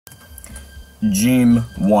Jeem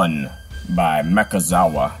 1 by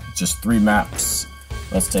Mechazawa. Just 3 maps.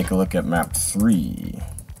 Let's take a look at map 3.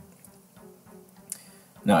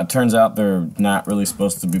 Now it turns out they're not really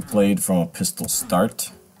supposed to be played from a pistol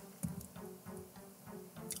start.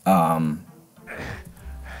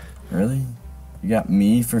 Really? You got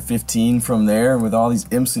me for 15 from there with all these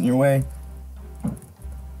imps in your way?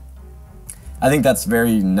 I think that's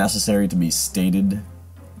very necessary to be stated,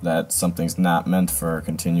 that something's not meant for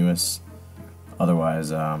continuous.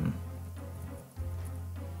 Otherwise,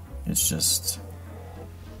 it's just,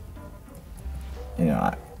 you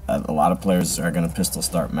know, a lot of players are going to pistol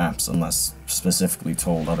start maps unless specifically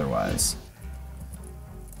told otherwise.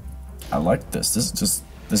 I like this.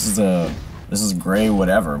 This is gray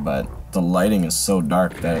whatever, but the lighting is so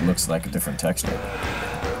dark that it looks like a different texture.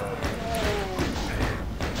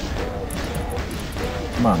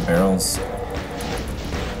 Come on, barrels.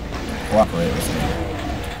 Cooperate with me.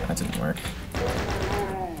 That didn't work.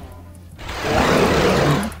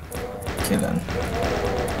 Okay then.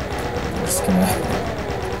 We're just gonna...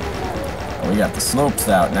 Oh, we got the slopes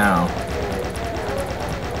out now.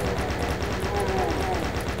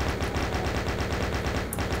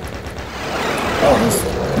 Oh, there's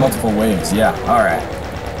multiple waves. Yeah, alright.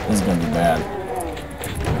 This is gonna be bad.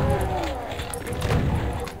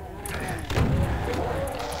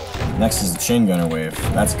 Next is the chain gunner wave.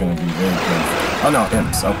 That's gonna be very painful. Oh no,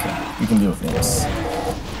 imps. Okay, we can deal with imps.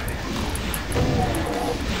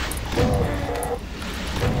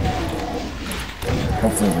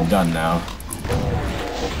 Hopefully we're done now.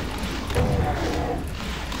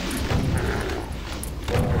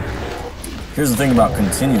 Here's the thing about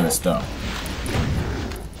continuous though.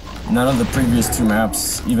 None of the previous 2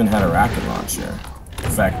 maps even had a rocket launcher. In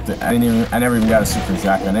fact, I never even got a super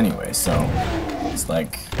shotgun anyway, so it's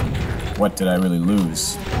like, what did I really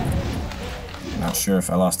lose? Not sure if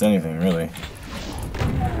I lost anything, really.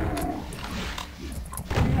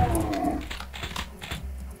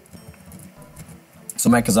 So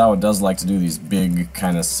Mechazawa does like to do these big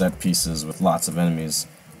kind of set pieces with lots of enemies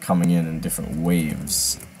coming in different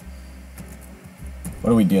waves.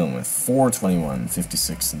 What are we dealing with? 421,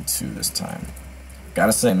 56, and 2 this time.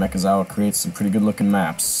 Gotta say, Mechazawa creates some pretty good looking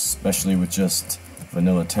maps, especially with just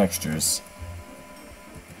vanilla textures.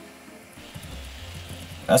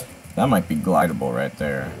 That might be glidable right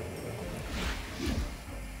there.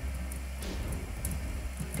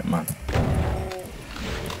 Come on.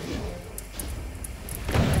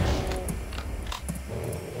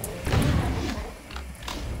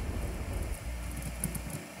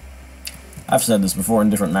 I've said this before in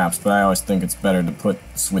different maps, but I always think it's better to put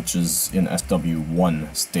switches in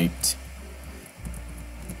SW1 state.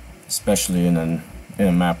 Especially in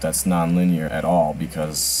a map that's non-linear at all,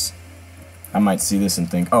 because I might see this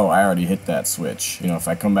and think, oh, I already hit that switch. You know, if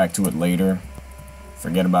I come back to it later,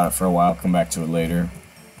 forget about it for a while, come back to it later.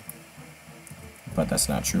 But that's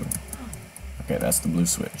not true. Okay, that's the blue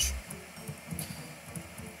switch.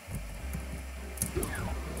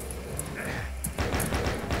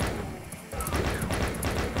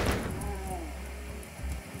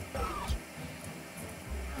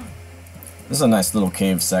 This is a nice little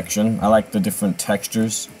cave section. I like the different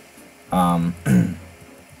textures. I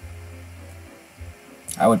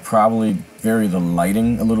would probably vary the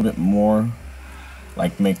lighting a little bit more.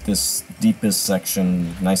 Like make this deepest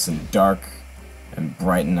section nice and dark and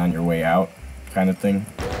brighten on your way out kind of thing.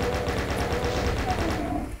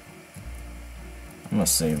 I'm gonna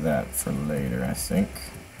save that for later, I think.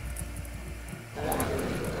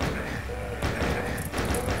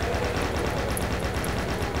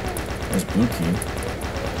 There's blue key.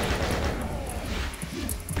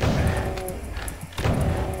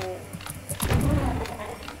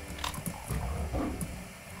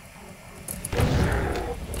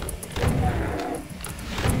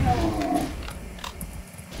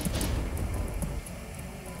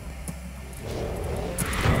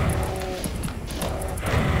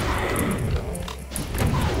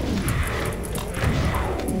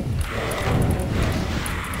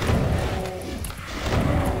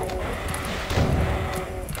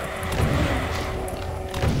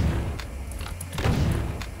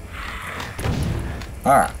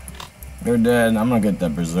 Alright, they're dead. I'm gonna get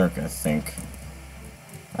that berserk, I think.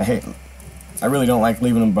 I really don't like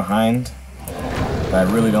leaving them behind, but I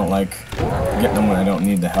really don't like getting them when I don't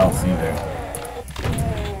need the health either.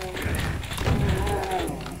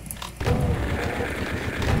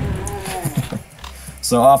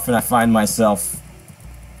 So often I find myself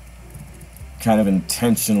kind of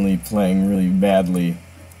intentionally playing really badly,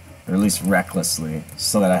 or at least recklessly,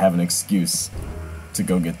 so that I have an excuse to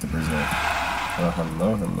go get the berserk. Oh,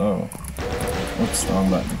 hello, hello. Oops, wrong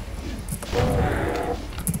button.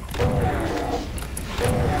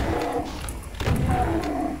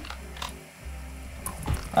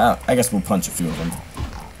 I guess we'll punch a few of them.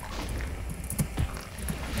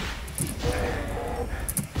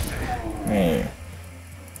 Hey.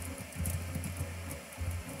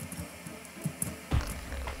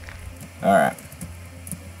 Alright.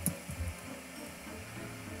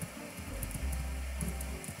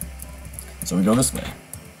 So we go this way.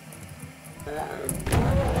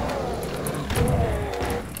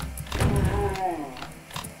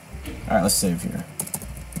 Alright, let's save here.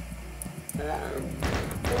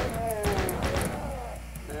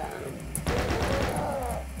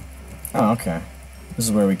 Oh, okay. This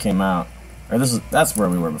is where we came out. Or that's where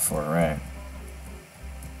we were before, right?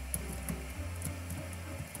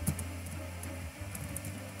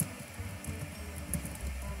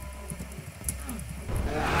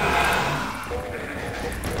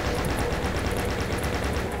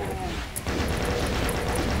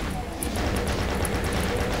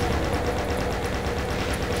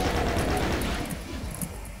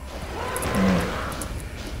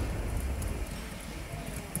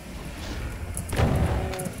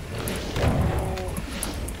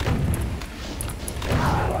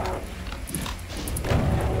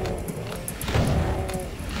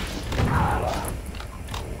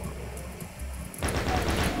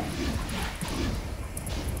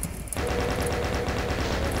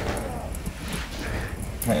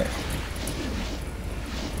 Okay.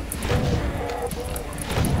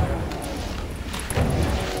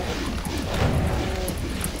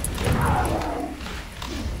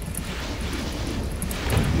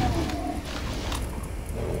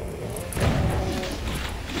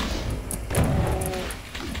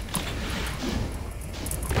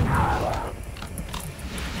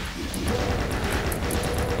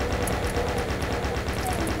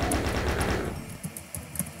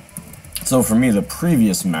 So for me, the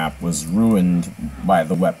previous map was ruined by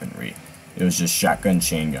the weaponry. It was just shotgun,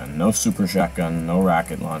 chain gun. No super shotgun, no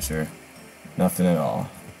rocket launcher, nothing at all.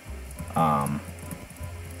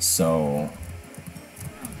 So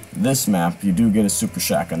this map, you do get a super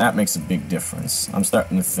shotgun. That makes a big difference. I'm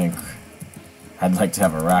starting to think I'd like to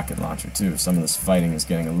have a rocket launcher too. Some of this fighting is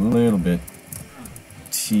getting a little bit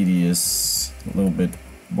tedious, a little bit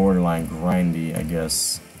borderline grindy, I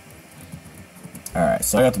guess. Alright,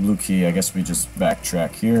 so I got the blue key. I guess we just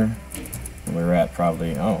backtrack here. We're at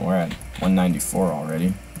probably, oh, we're at 194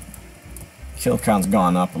 already. Kill count's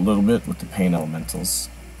gone up a little bit with the pain elementals.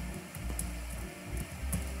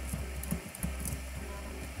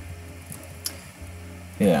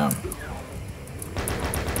 Yeah.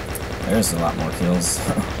 There's a lot more kills.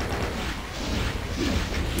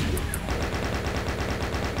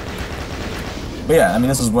 But yeah, I mean,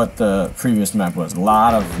 this is what the previous map was. A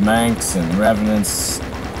lot of Manx and Revenants,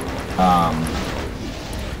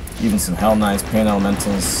 even some Hell Knights, Pain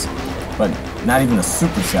Elementals, but not even a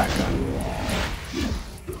super shotgun.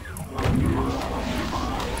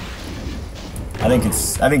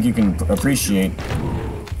 I think you can appreciate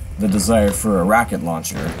the desire for a rocket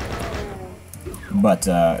launcher, but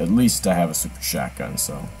at least I have a super shotgun,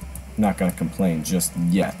 so I'm not gonna complain just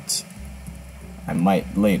yet. I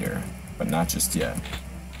might later, but not just yet.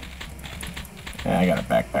 And I got a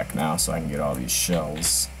backpack now, so I can get all these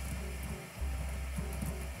shells.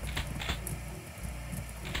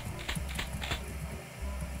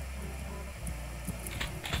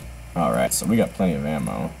 Alright, so we got plenty of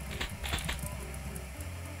ammo.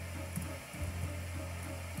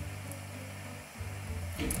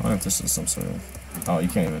 I wonder if this is some sort of... Oh, you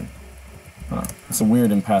can't even... Huh. It's a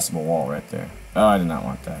weird impassable wall right there. Oh, I did not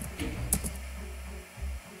want that.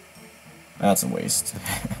 That's a waste.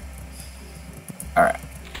 Alright,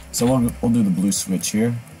 so we'll do the blue switch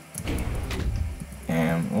here.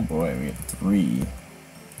 And, oh boy, we get 3.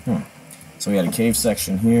 So we had a cave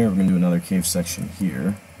section here. We're going to do another cave section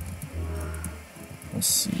here. Let's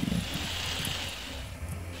see.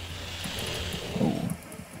 Oh.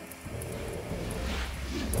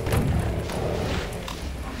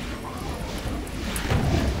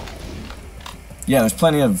 Yeah, there's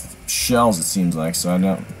plenty of shells, it seems like, so I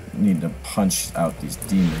don't need to punch out these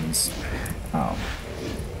demons. Ow.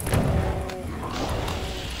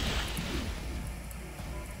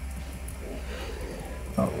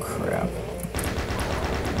 Oh, crap.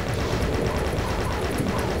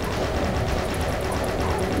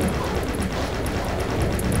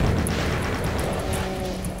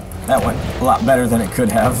 That went a lot better than it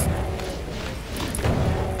could have.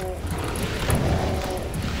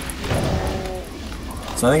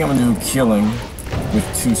 So I think I'm going to do killing with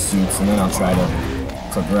 2 suits, and then I'll try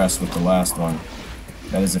to progress with the last one.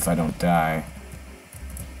 That is if I don't die.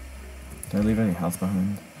 Did I leave any health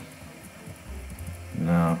behind?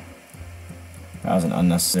 No. That was an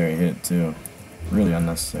unnecessary hit, too. Really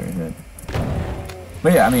unnecessary hit.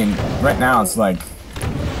 But yeah, I mean, right now it's like,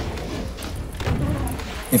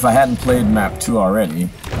 if I hadn't played map 2 already,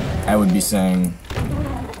 I would be saying,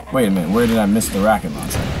 wait a minute, where did I miss the rocket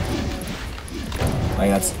launcher? Like,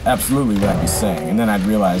 that's absolutely what I'd be saying. And then I'd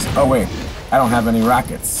realize, oh wait, I don't have any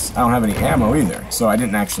rockets. I don't have any ammo either. So I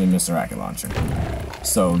didn't actually miss a rocket launcher.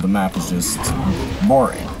 So the map is just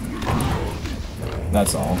boring.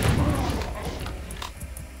 That's all.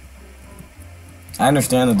 I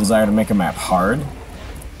understand the desire to make a map hard,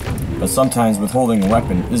 but sometimes withholding a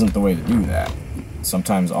weapon isn't the way to do that.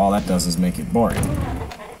 Sometimes all that does is make it boring.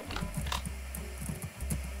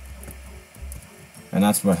 And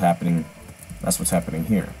that's what's happening. That's what's happening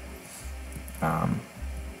here.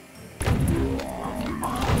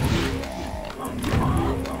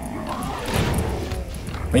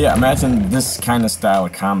 But yeah, imagine this kind of style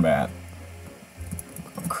of combat.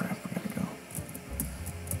 Oh crap, we gotta go.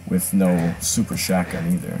 With no super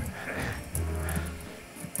shotgun either.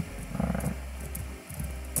 Alright.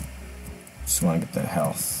 Just want to get that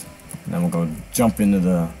health. And then we'll go jump into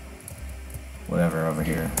the whatever over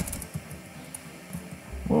here.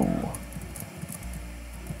 Whoa.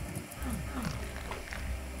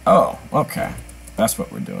 Oh, okay. That's what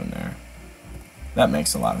we're doing there. That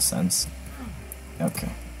makes a lot of sense. Okay.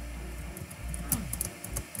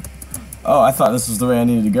 Oh, I thought this was the way I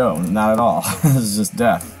needed to go. Not at all. This is just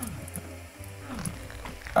death.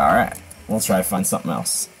 Alright. We'll try to find something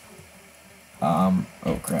else. Oh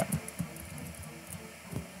crap.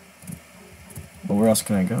 Well, where else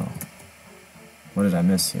can I go? What did I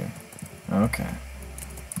miss here? Okay.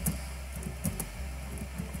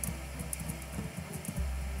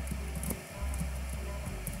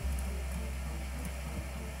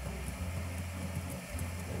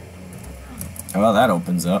 Well, that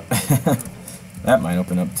opens up. That might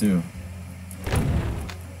open up too.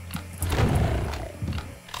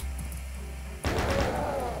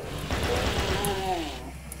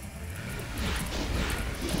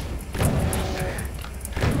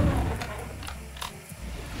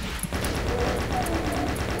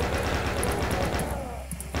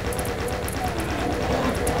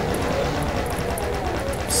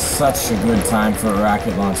 Such a good time for a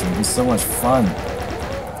rocket launcher. It'd be so much fun.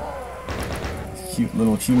 Cute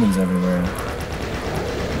little humans everywhere.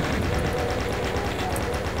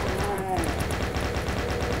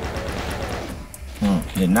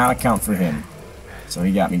 Did not account for him. So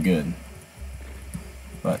he got me good.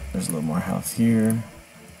 But there's a little more health here.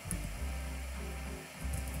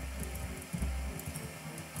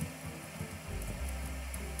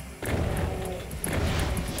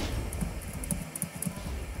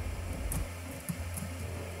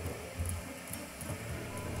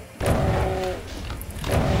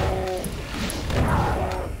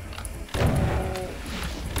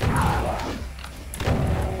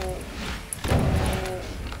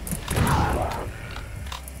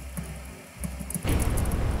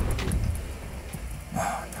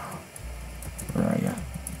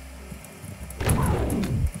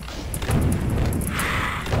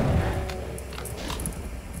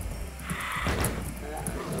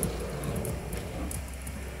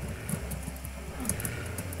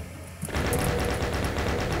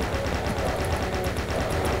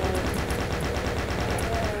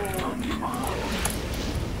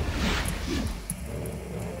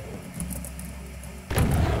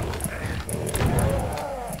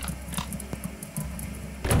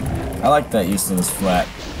 I like that use of this flat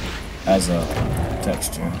as a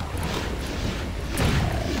texture.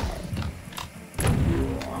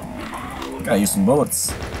 Gotta use some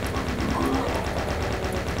bullets.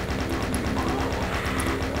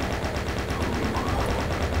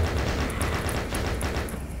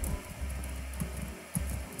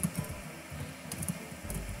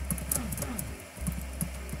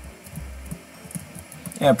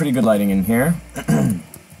 Yeah, pretty good lighting in here.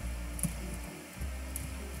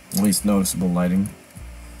 At least noticeable lighting.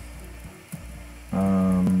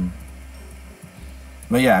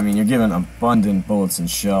 But yeah, I mean, you're given abundant bullets and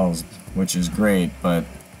shells, which is great, but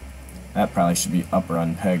that probably should be up or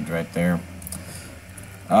unpegged right there.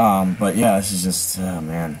 But yeah, this is just, oh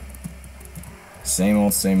man. Same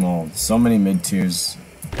old, same old. So many mid-tiers,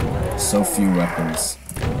 so few weapons.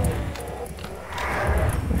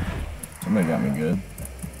 Somebody got me good.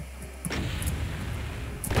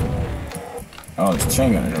 Oh, there's a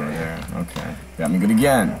chain gun over there. Okay. Got me good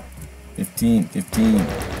again. 15, 15.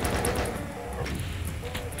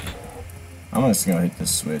 I'm just gonna hit this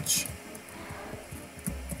switch.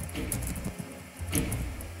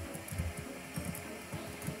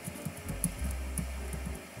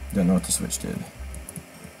 Don't know what the switch did.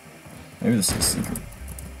 Maybe this is a secret.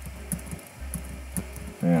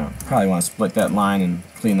 Yeah, probably want to split that line and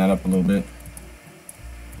clean that up a little bit.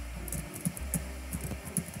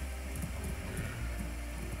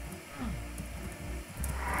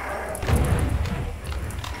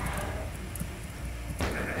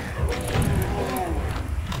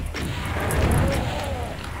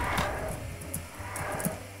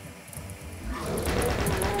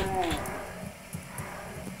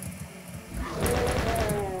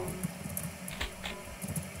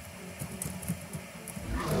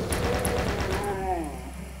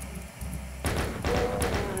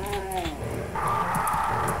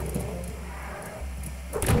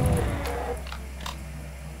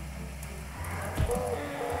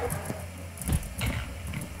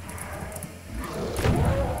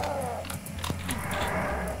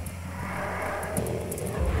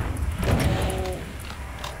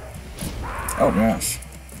 Oh gosh,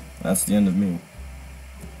 that's the end of me.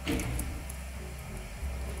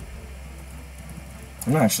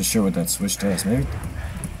 I'm not actually sure what that switch does. Maybe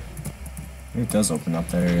it does open up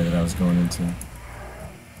that area that I was going into.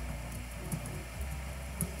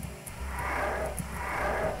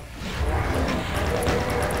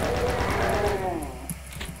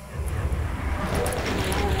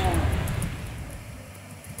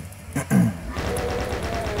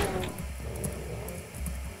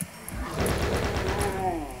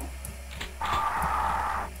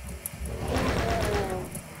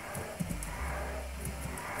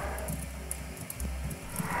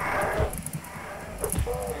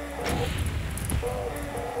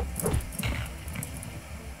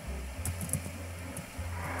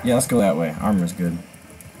 Yeah, let's go that way. Armor's good.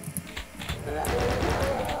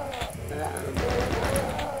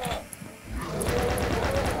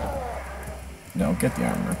 No, get the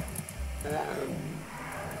armor.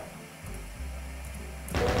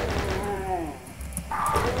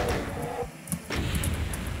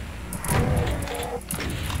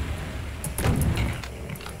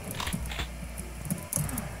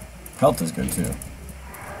 Health is good too.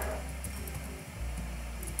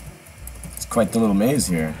 It's quite the little maze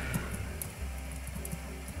here.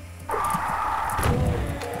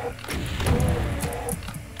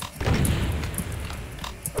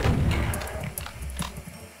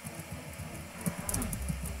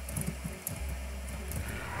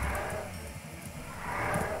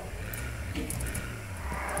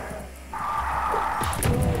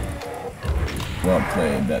 Well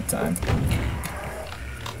played that time.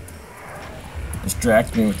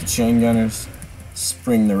 Distract me with the chain gunners.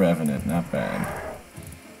 Spring the Revenant, not bad.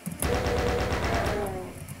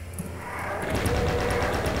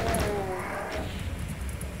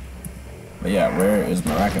 But yeah, where is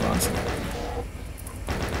my rocket launcher?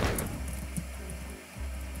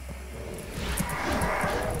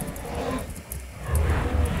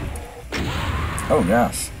 Oh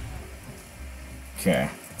gosh. Okay,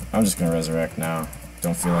 I'm just gonna resurrect now.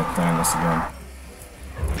 Don't feel like playing this again.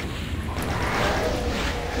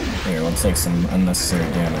 Here, we'll take some unnecessary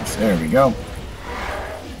damage. There we go.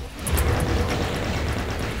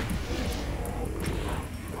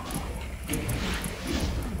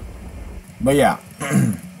 But yeah.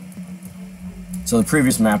 So the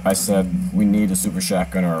previous map I said we need a super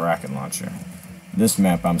shotgun or a rocket launcher. This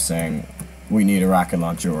map I'm saying we need a rocket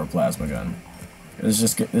launcher or a plasma gun. This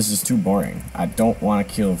is too boring. I don't want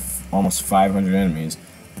to kill almost 500 enemies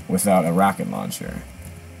without a rocket launcher.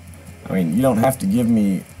 I mean, you don't have to give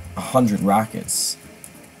me 100 rockets.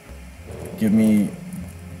 Give me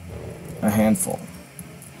a handful.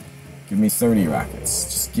 Give me 30 rockets.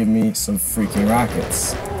 Just give me some freaking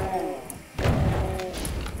rockets.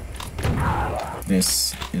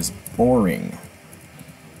 This is boring.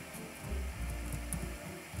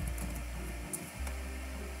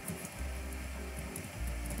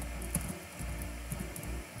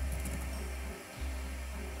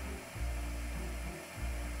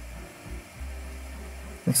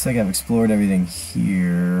 Looks like I've explored everything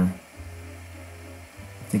here.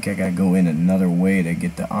 I think I gotta go in another way to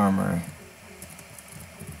get the armor.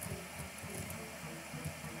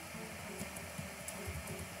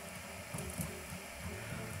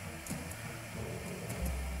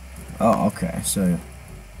 Oh, okay, so,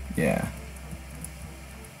 yeah.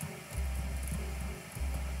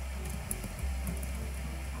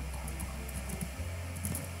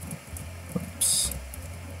 Oops.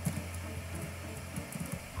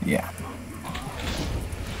 Yeah.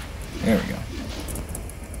 There we go.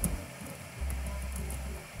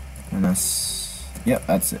 And that's... Yep,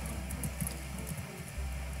 that's it.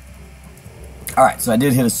 Alright, so I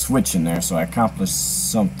did hit a switch in there, so I accomplished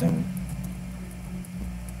something.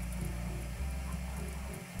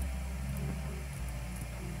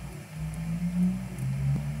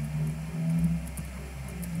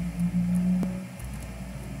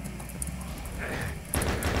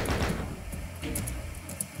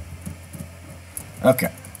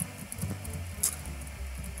 Okay.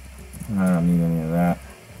 I don't need any of that.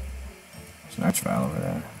 There's an arch file over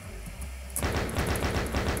there.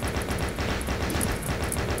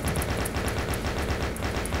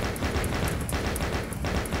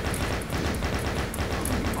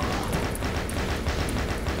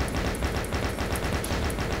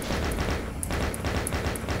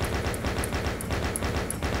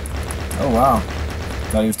 Oh wow,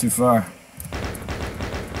 thought he was too far.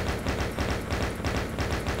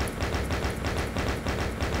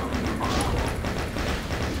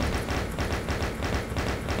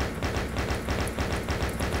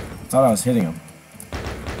 Thought I was hitting him.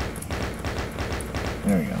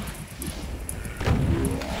 There we go.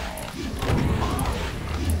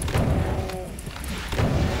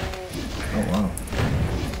 Oh wow.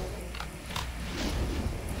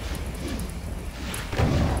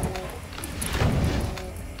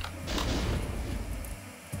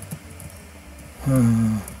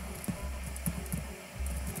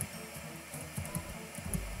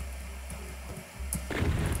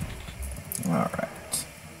 All right.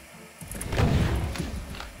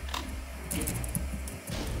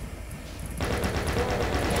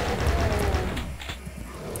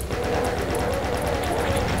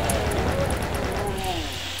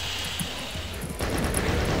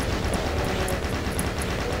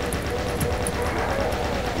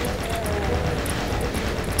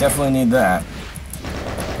 Definitely need that.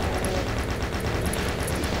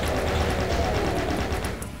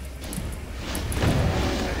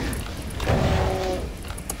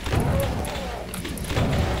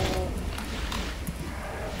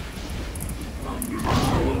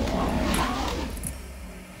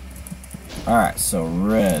 Alright, so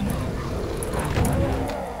red.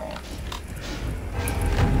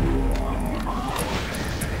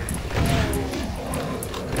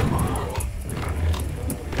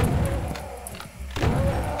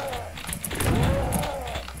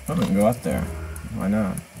 Oh, we can go up there. Why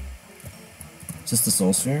not? Is this the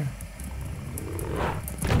soul sphere?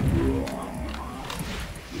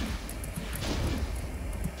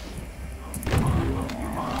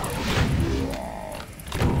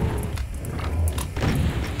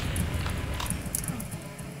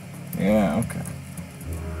 Yeah, okay.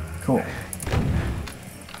 Cool.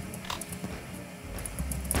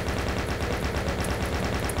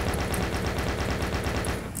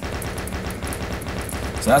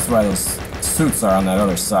 So that's why those suits are on that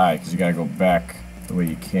other side, because you gotta go back the way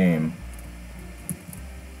you came.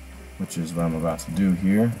 Which is what I'm about to do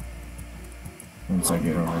here. Once I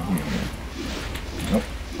get over here. Nope,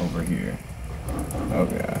 over here. Oh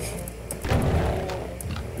gosh.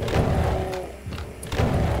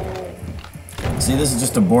 See, this is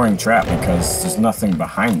just a boring trap because there's nothing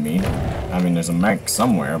behind me. I mean, there's a mech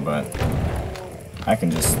somewhere, but I can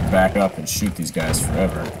just back up and shoot these guys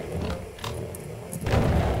forever.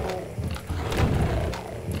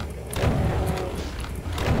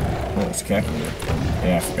 Oh, there's Khaki.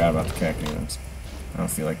 Yeah, I forgot about the Khaki ones. I don't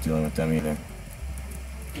feel like dealing with them either.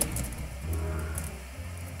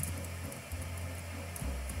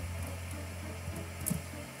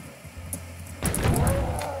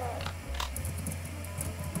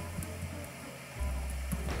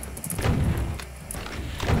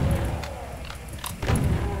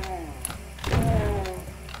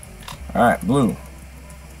 Alright, blue.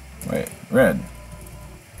 Wait, red.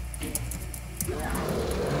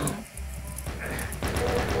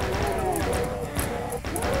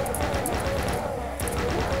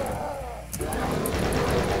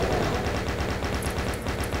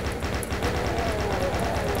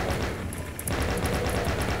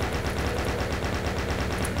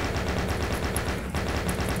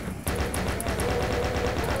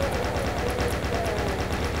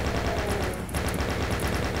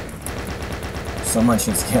 So much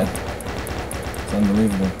hits get. It's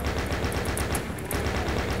unbelievable.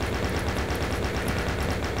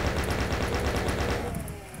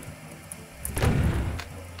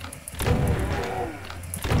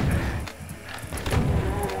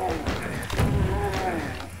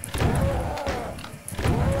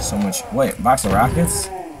 So much. Wait, box of rockets?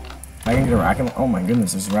 I can get a rocket. Oh my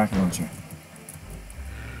goodness, there's a rocket launcher.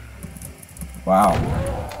 Wow.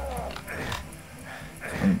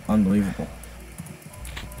 Unbelievable.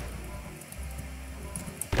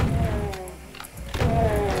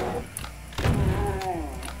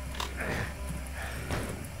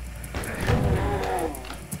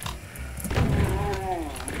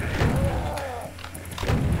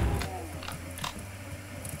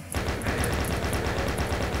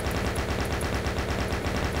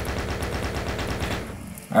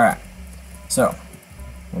 Alright, so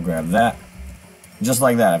we'll grab that. Just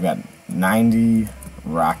like that, I've got 90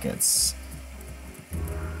 rockets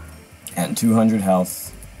and 200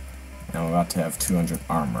 health, and we're about to have 200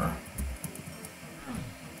 armor.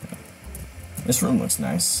 This room looks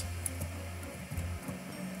nice.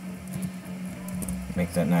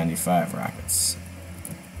 Make that 95 rockets.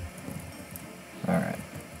 Alright.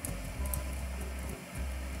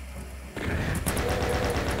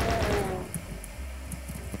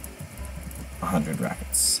 $100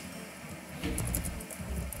 rockets.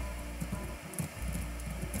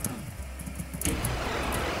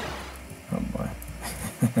 Oh boy.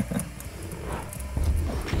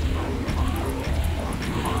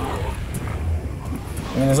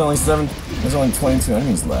 I mean, there's only 22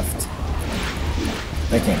 enemies left.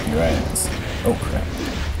 That can't be right. Oh crap.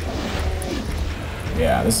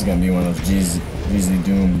 Yeah, this is gonna be one of those Jeezy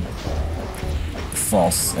Doom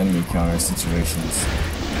false enemy counter situations.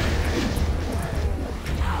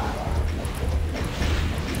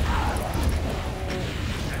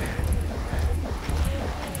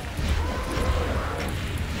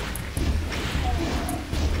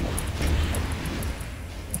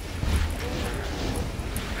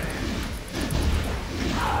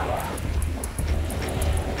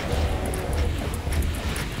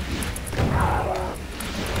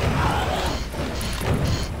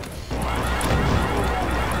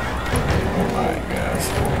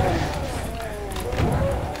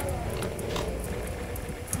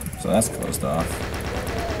 So that's closed off.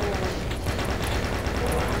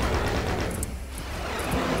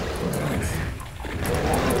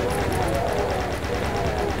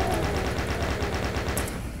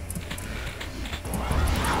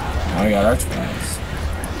 Now we got archways.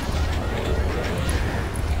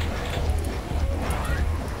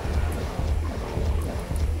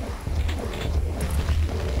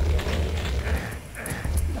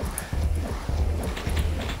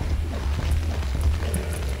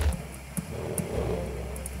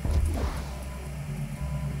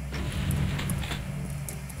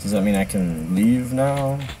 Does that mean I can leave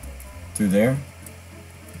now? Through there?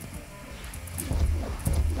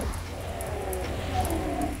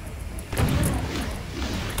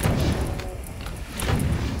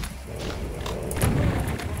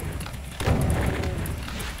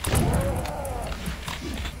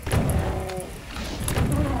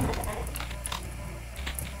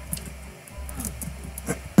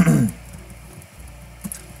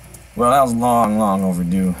 Well, that was long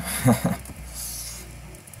overdue.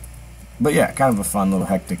 But yeah, kind of a fun little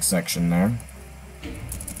hectic section there.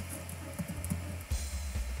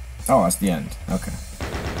 Oh, that's the end. Okay.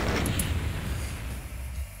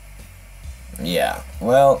 Yeah,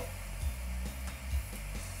 well,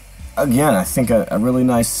 again, I think a really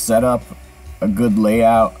nice setup, a good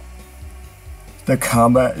layout. The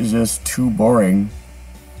combat is just too boring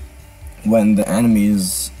when the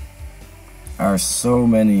enemies are so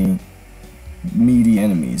many meaty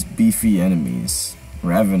enemies, beefy enemies.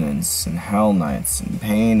 Revenants and Hell Knights and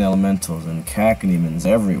Pain Elementals and Cacodemons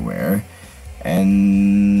everywhere,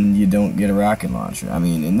 and you don't get a rocket launcher. I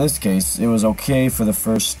mean, in this case, it was okay for the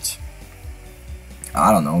first,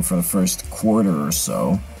 I don't know, for the first quarter or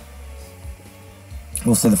so.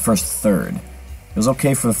 We'll say the first third. It was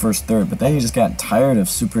okay for the first third, but then you just got tired of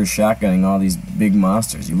super shotgunning all these big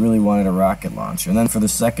monsters. You really wanted a rocket launcher. And then for the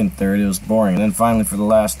second third, it was boring. And then finally for the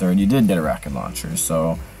last third, you did get a rocket launcher.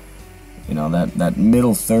 So, you know, that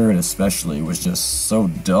middle third especially was just so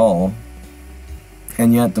dull.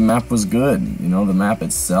 And yet the map was good. You know, the map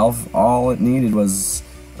itself, all it needed was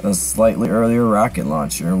a slightly earlier rocket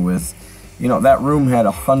launcher with, you know, that room had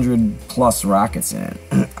 100+ rockets in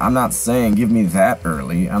it. I'm not saying give me that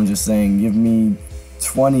early. I'm just saying give me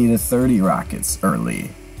 20 to 30 rockets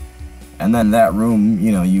early. And then that room,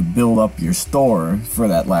 you know, you build up your store for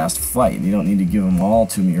that last fight. You don't need to give them all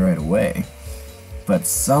to me right away. But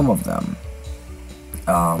some of them,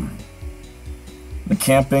 the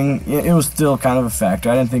camping, it was still kind of a factor.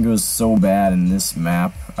 I didn't think it was so bad in this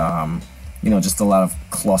map. You know, just a lot of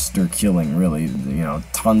cluster killing, really. You know,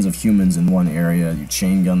 tons of humans in one area. You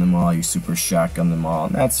chain gun them all, you super shotgun them all,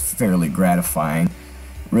 and that's fairly gratifying.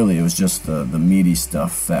 Really, it was just the meaty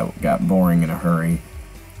stuff that got boring in a hurry.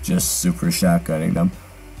 Just super shotgunning them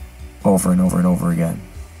over and over and over again.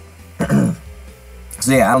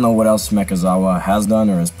 So yeah, I don't know what else Mechazawa has done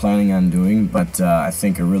or is planning on doing, but I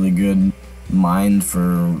think a really good mind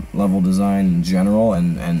for level design in general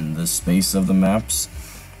and the space of the maps.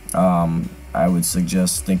 I would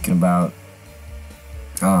suggest thinking about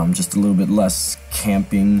just a little bit less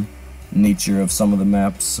camping nature of some of the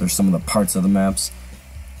maps or some of the parts of the maps,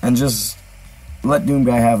 and just let Doom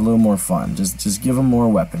Guy have a little more fun. Just give him more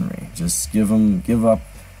weaponry. Just give up.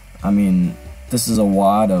 I mean, this is a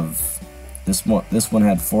wad of This one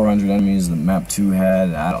had 400 enemies. The map 2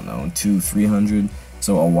 had, I don't know, 300.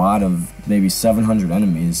 So a wad of maybe 700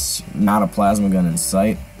 enemies, not a plasma gun in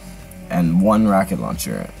sight, and 1 rocket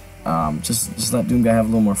launcher. Just let Doom Guy have a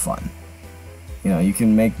little more fun. You know, you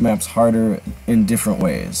can make maps harder in different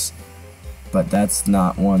ways, but that's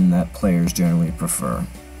not one that players generally prefer.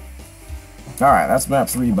 Alright, that's map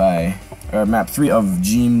 3 of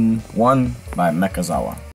Jeem 1 by Mechazawa.